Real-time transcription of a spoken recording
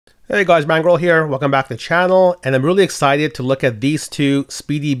Hey guys, Mangrel here. Welcome back to the channel, and I'm really excited to look at these two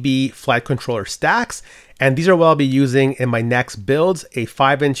SpeedyBee flight controller stacks, and these are what I'll be using in my next builds, a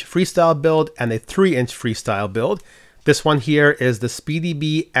 5-inch freestyle build and a 3-inch freestyle build. This one here is the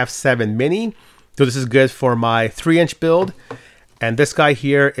SpeedyBee F7 Mini, so this is good for my 3-inch build, and this guy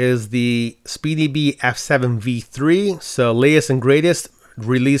here is the SpeedyBee F7 V3, so latest and greatest,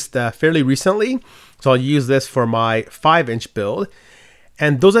 released fairly recently, so I'll use this for my 5-inch build.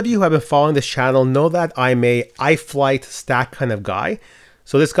 And those of you who have been following this channel know that I'm a iFlight stack kind of guy.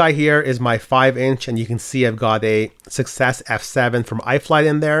 So this guy here is my 5-inch, and you can see I've got a Success F7 from iFlight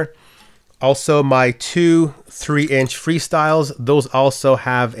in there. Also my two 3-inch freestyles, those also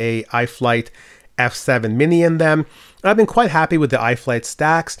have a iFlight F7 Mini in them. I've been quite happy with the iFlight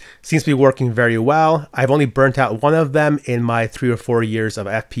stacks, seems to be working very well. I've only burnt out one of them in my 3 or 4 years of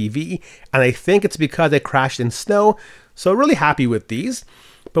FPV, and I think it's because I crashed in snow. So really happy with these.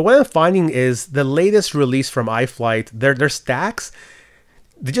 But what I'm finding is the latest release from iFlight, their stacks,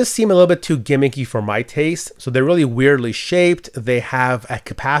 they just seem a little bit too gimmicky for my taste. So they're really weirdly shaped. They have a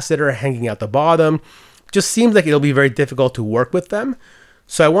capacitor hanging out the bottom. Just seems like it'll be very difficult to work with them.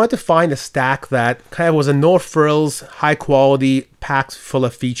 So I wanted to find a stack that kind of was a no frills, high quality, packed full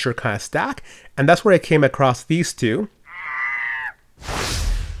of feature kind of stack. And that's where I came across these two.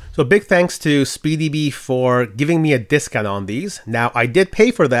 So big thanks to SpeedyBee for giving me a discount on these. Now I did pay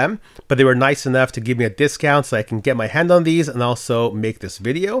for them, but they were nice enough to give me a discount so I can get my hand on these and also make this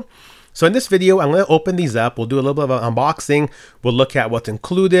video. So in this video, I'm going to open these up. We'll do a little bit of an unboxing. We'll look at what's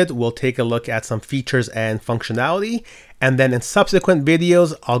included. We'll take a look at some features and functionality. And then in subsequent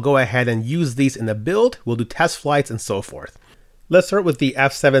videos, I'll go ahead and use these in a build. We'll do test flights and so forth. Let's start with the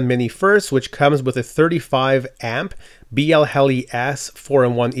F7 Mini first, which comes with a 35 amp BLHeli S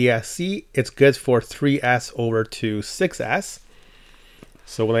 4-in-1 ESC. It's good for 3S over to 6S.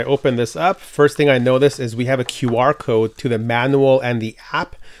 So when I open this up, first thing I notice is we have a QR code to the manual and the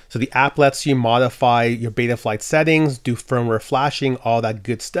app. So the app lets you modify your Betaflight settings, do firmware flashing, all that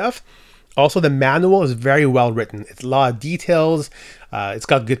good stuff. Also, the manual is very well written. It's a lot of details. It's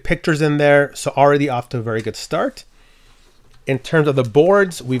got good pictures in there. So already off to a very good start. In terms of the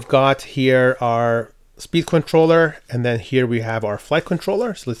boards, we've got here our speed controller, and then here we have our flight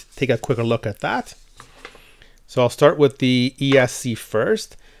controller. So let's take a quicker look at that. So I'll start with the ESC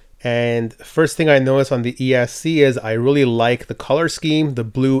first. And first thing I notice on the ESC is I really like the color scheme. The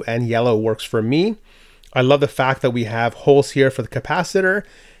blue and yellow works for me. I love the fact that we have holes here for the capacitor.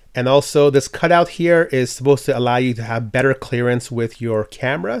 And also this cutout here is supposed to allow you to have better clearance with your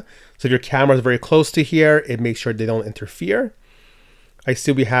camera. So if your camera is very close to here, it makes sure they don't interfere. I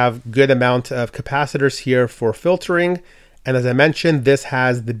see we have good amount of capacitors here for filtering. And as I mentioned, this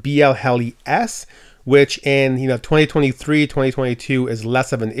has the BLHeli S, which in 2023, 2022 is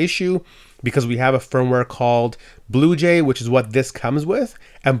less of an issue because we have a firmware called BlueJay, which is what this comes with.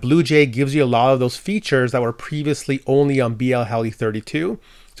 And BlueJay gives you a lot of those features that were previously only on BLHeli 32.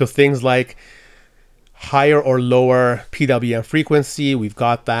 So things like higher or lower PWM frequency, we've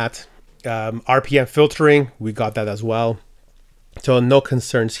got that. RPM filtering, we got that as well. So no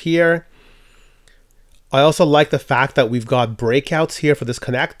concerns here. I also like the fact that we've got breakouts here for this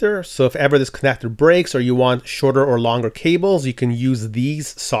connector. So if ever this connector breaks or you want shorter or longer cables, you can use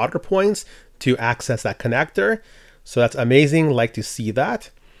these solder points to access that connector. So that's amazing, like to see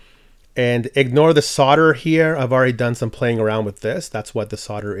that. And ignore the solder here. I've already done some playing around with this. That's what the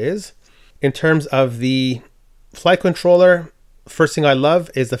solder is. In terms of the flight controller, first thing I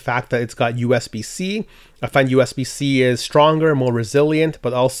love is the fact that it's got USB-C. I find USB-C is stronger, more resilient,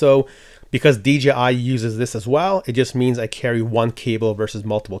 but also because DJI uses this as well, it just means I carry one cable versus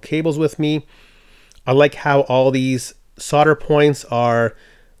multiple cables with me. I like how all these solder points are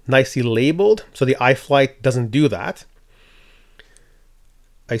nicely labeled, so the iFlight doesn't do that.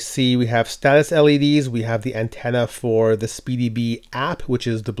 I see we have status LEDs. We have the antenna for the SpeedyBee app, which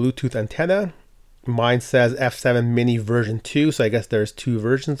is the Bluetooth antenna. Mine says F7 Mini version 2, so I guess there's 2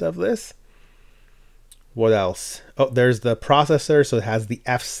 versions of this. What else? Oh, there's the processor, so it has the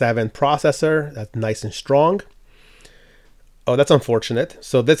F7 processor. That's nice and strong. Oh, that's unfortunate.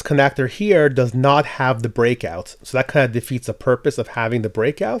 So this connector here does not have the breakouts. So that kind of defeats the purpose of having the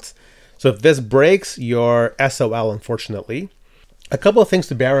breakouts. So if this breaks, you're SOL, unfortunately. A couple of things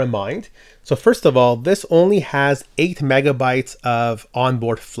to bear in mind. So first of all, this only has 8 megabytes of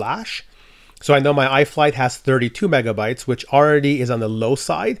onboard flash. So I know my iFlight has 32 megabytes, which already is on the low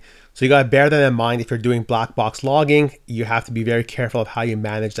side. So you gotta bear that in mind if you're doing black box logging. You have to be very careful of how you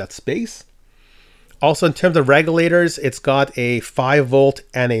manage that space. Also, in terms of regulators, it's got a 5 volt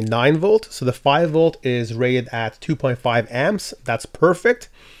and a 9 volt. So the 5 volt is rated at 2.5 amps. That's perfect.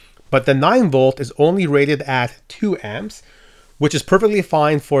 but the 9-volt is only rated at 2 amps, which is perfectly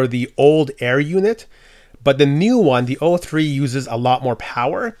fine for the old Air unit. But the new one, the O3, uses a lot more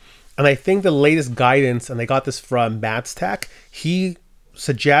power. And I think the latest guidance, and I got this from Matt's Tech, he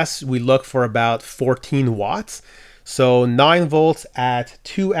suggests we look for about 14 watts. So 9 volts at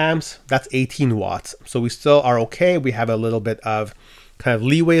 2 amps, that's 18 watts. So we still are okay. We have a little bit of kind of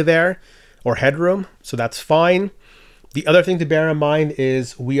leeway there, or headroom, so that's fine. The other thing to bear in mind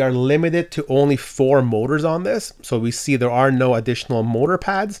is we are limited to only 4 motors on this. So we see there are no additional motor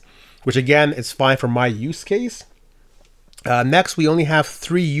pads, which again is fine for my use case. Next, we only have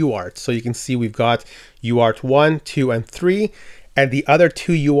 3 UARTs. So you can see we've got UART 1, 2, and 3. And the other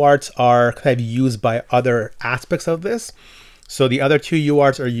 2 UARTs are kind of used by other aspects of this. So the other 2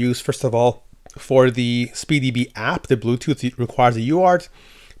 UARTs are used, first of all, for the SpeedyBee app. The Bluetooth requires a UART,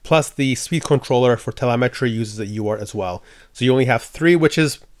 plus the speed controller for telemetry uses a UART as well. So you only have 3, which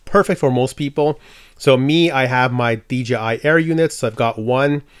is perfect for most people. So me, I have my DJI Air Unit, so I've got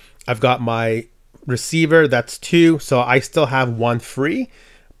 1. I've got my receiver, that's 2. So I still have 1 free.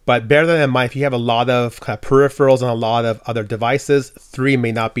 But bear that in mind, if you have a lot of kind of peripherals and a lot of other devices, 3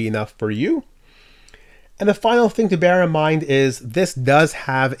 may not be enough for you. And the final thing to bear in mind is this does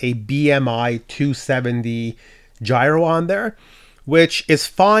have a BMI 270 gyro on there, which is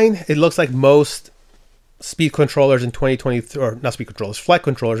fine. It looks like most speed controllers in 2023, or not speed controllers, flight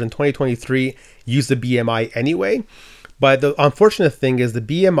controllers in 2023 use the BMI anyway. But the unfortunate thing is the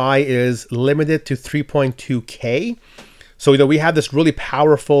BMI is limited to 3.2K. So we have this really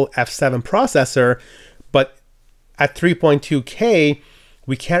powerful F7 processor, but at 3.2K,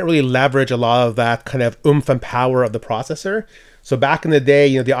 we can't really leverage a lot of that kind of oomph and power of the processor. So back in the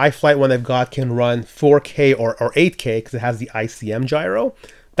day, the iFlight one I've got can run 4K or 8K because it has the ICM gyro.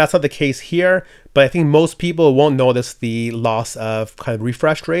 That's not the case here, but I think most people won't notice the loss of kind of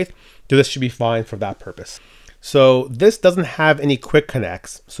refresh rate. So this should be fine for that purpose. So this doesn't have any quick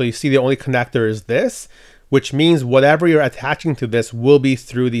connects. So you see the only connector is this, which means whatever you're attaching to this will be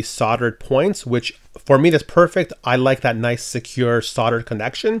through these soldered points, which for me, that's perfect. I like that nice, secure soldered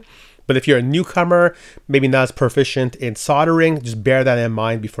connection. But if you're a newcomer, maybe not as proficient in soldering, just bear that in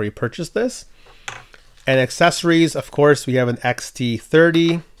mind before you purchase this. And accessories, of course, we have an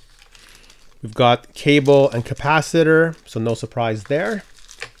XT30. We've got cable and capacitor, so no surprise there.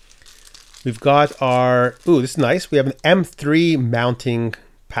 We've got our, ooh, this is nice. We have an M3 mounting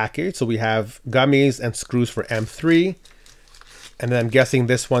package. So we have gummies and screws for M3. And then I'm guessing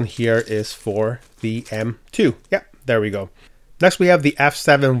this one here is for the M2. Yeah, there we go. Next, we have the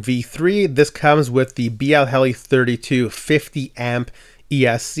F7 V3. This comes with the BL Heli 32 50 amp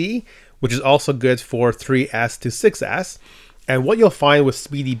ESC, which is also good for 3S to 6S. And what you'll find with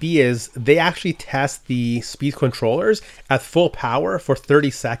SpeedyBee is they actually test the speed controllers at full power for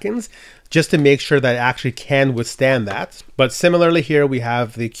 30 seconds just to make sure that it actually can withstand that. But similarly here, we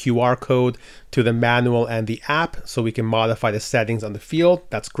have the QR code to the manual and the app, so we can modify the settings on the field.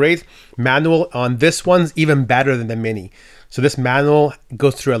 That's great. Manual on this one's even better than the Mini. So this manual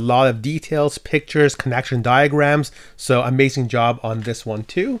goes through a lot of details, pictures, connection diagrams. So amazing job on this one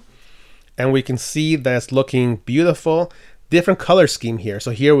too. And we can see that it's looking beautiful. Different color scheme here.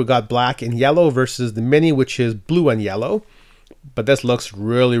 So here we got black and yellow versus the Mini, which is blue and yellow. But this looks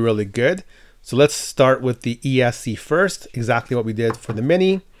really, really good. So let's start with the ESC first, exactly what we did for the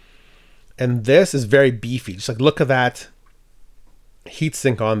Mini. And this is very beefy. Just like look at that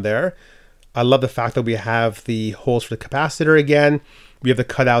heatsink on there. I love the fact that we have the holes for the capacitor again. We have the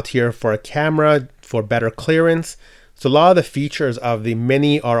cutout here for a camera for better clearance. So a lot of the features of the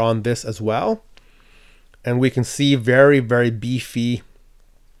Mini are on this as well. And we can see very, very beefy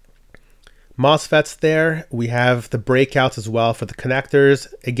MOSFETs there. We have the breakouts as well for the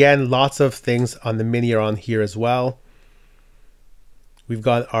connectors. Again, lots of things on the Mini are on here as well. We've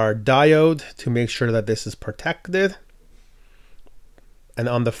got our diode to make sure that this is protected. And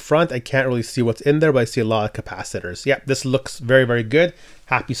on the front, I can't really see what's in there, but I see a lot of capacitors. Yeah, this looks very, very good.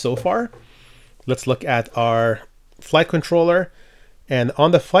 Happy so far. Let's look at our flight controller. And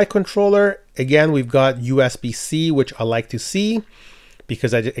on the flight controller, again, we've got USB-C, which I like to see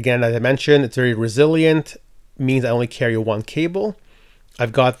because, again, as I mentioned, it's very resilient, means I only carry 1 cable.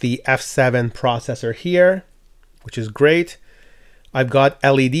 I've got the F7 processor here, which is great. I've got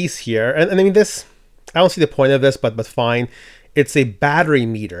LEDs here. And I mean, this, I don't see the point of this, but fine. It's a battery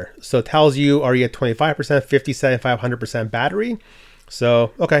meter. So it tells you, are you at 25%, 50, 75, 100% battery?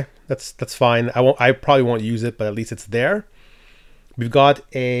 So, okay, that's fine. I probably won't use it, but at least it's there. We've got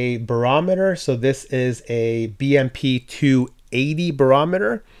a barometer. So this is a BMP 280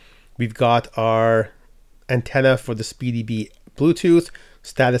 barometer. We've got our antenna for the SpeedyBee Bluetooth.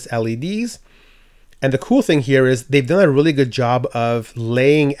 status LEDs. And the cool thing here is they've done a really good job of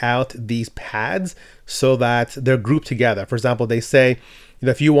laying out these pads so that they're grouped together. For example, they say,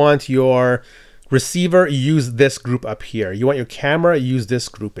 if you want your receiver, use this group up here. You want your camera, use this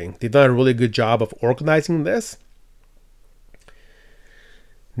grouping. They've done a really good job of organizing this.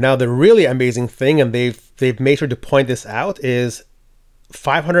 Now, the really amazing thing, and they've made sure to point this out, is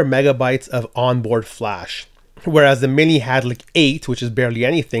 500 megabytes of onboard flash. Whereas the Mini had like 8, which is barely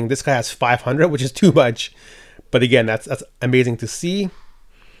anything. This guy has 500, which is too much. But again, that's amazing to see.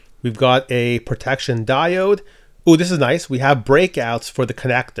 We've got a protection diode. Oh, this is nice. We have breakouts for the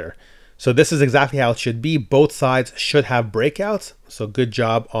connector. So this is exactly how it should be. Both sides should have breakouts. So good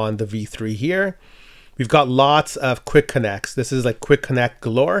job on the V3 here. We've got lots of quick connects. This is like quick connect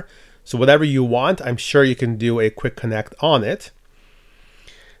galore. So whatever you want, I'm sure you can do a quick connect on it.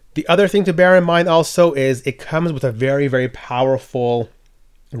 The other thing to bear in mind also is it comes with a very, very powerful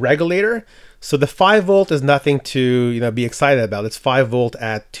regulator. So the 5 volt is nothing to be excited about. It's 5 volt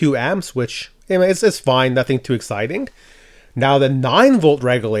at 2 amps, which it's fine, nothing too exciting. Now the 9 volt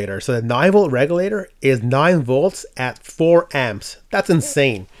regulator. So the 9 volt regulator is 9 volts at 4 amps. That's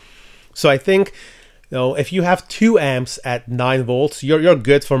insane. So I think if you have 2 amps at 9 volts, you're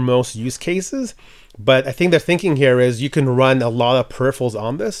good for most use cases. But I think the thinking here is you can run a lot of peripherals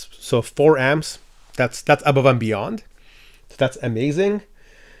on this. So 4 amps, that's above and beyond. So that's amazing.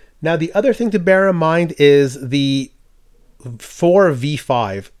 Now the other thing to bear in mind is the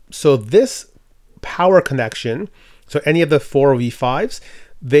 4V5. So this power connection, so any of the 4V5s,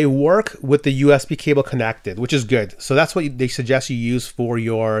 they work with the USB cable connected, which is good. So that's what they suggest you use for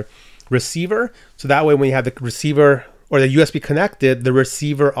your receiver. So that way when you have the receiver or the USB connected, the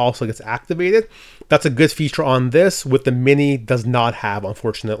receiver also gets activated. That's a good feature on this, which the Mini does not have,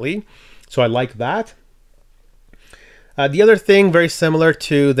 unfortunately. So I like that. The other thing, very similar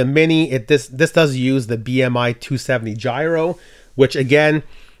to the Mini, this does use the BMI 270 gyro, which again,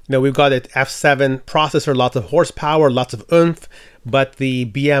 we've got an F7 processor, lots of horsepower, lots of oomph, but the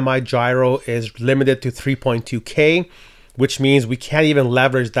BMI gyro is limited to 3.2K, which means we can't even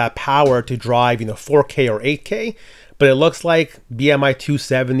leverage that power to drive 4K or 8K. But it looks like BMI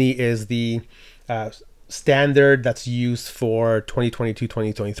 270 is the standard that's used for 2022,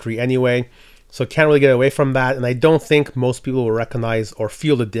 2023 anyway. So can't really get away from that. And I don't think most people will recognize or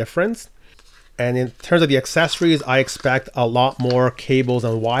feel the difference. And in terms of the accessories, I expect a lot more cables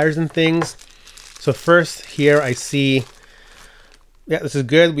and wires and things. So first here I see, yeah, this is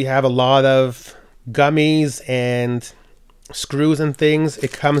good. We have a lot of gummies and screws and things.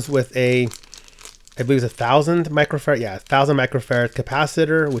 It comes with a, I believe it's 1,000 microfarad, yeah, 1,000 microfarad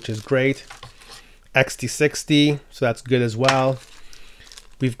capacitor, which is great. XT60, so that's good as well.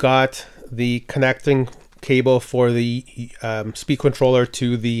 We've got the connecting cable for the speed controller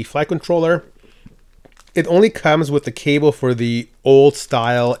to the flight controller. It only comes with the cable for the old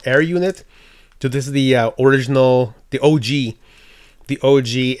style Air Unit. So this is the original, the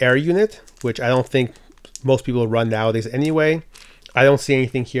OG Air Unit, which I don't think most people run nowadays anyway. I don't see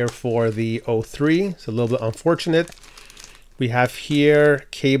anything here for the O3. It's a little bit unfortunate. We have here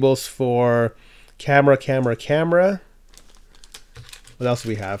cables for camera. What else do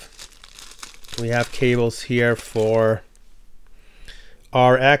we have? We have cables here for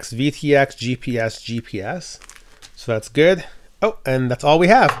RX, VTX, GPS. So that's good. Oh, and that's all we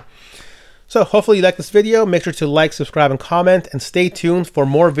have. So hopefully you like this video. Make sure to like, subscribe, and comment, and stay tuned for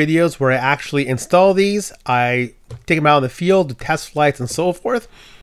more videos where I actually install these. I take them out in the field, do test flights, and so forth.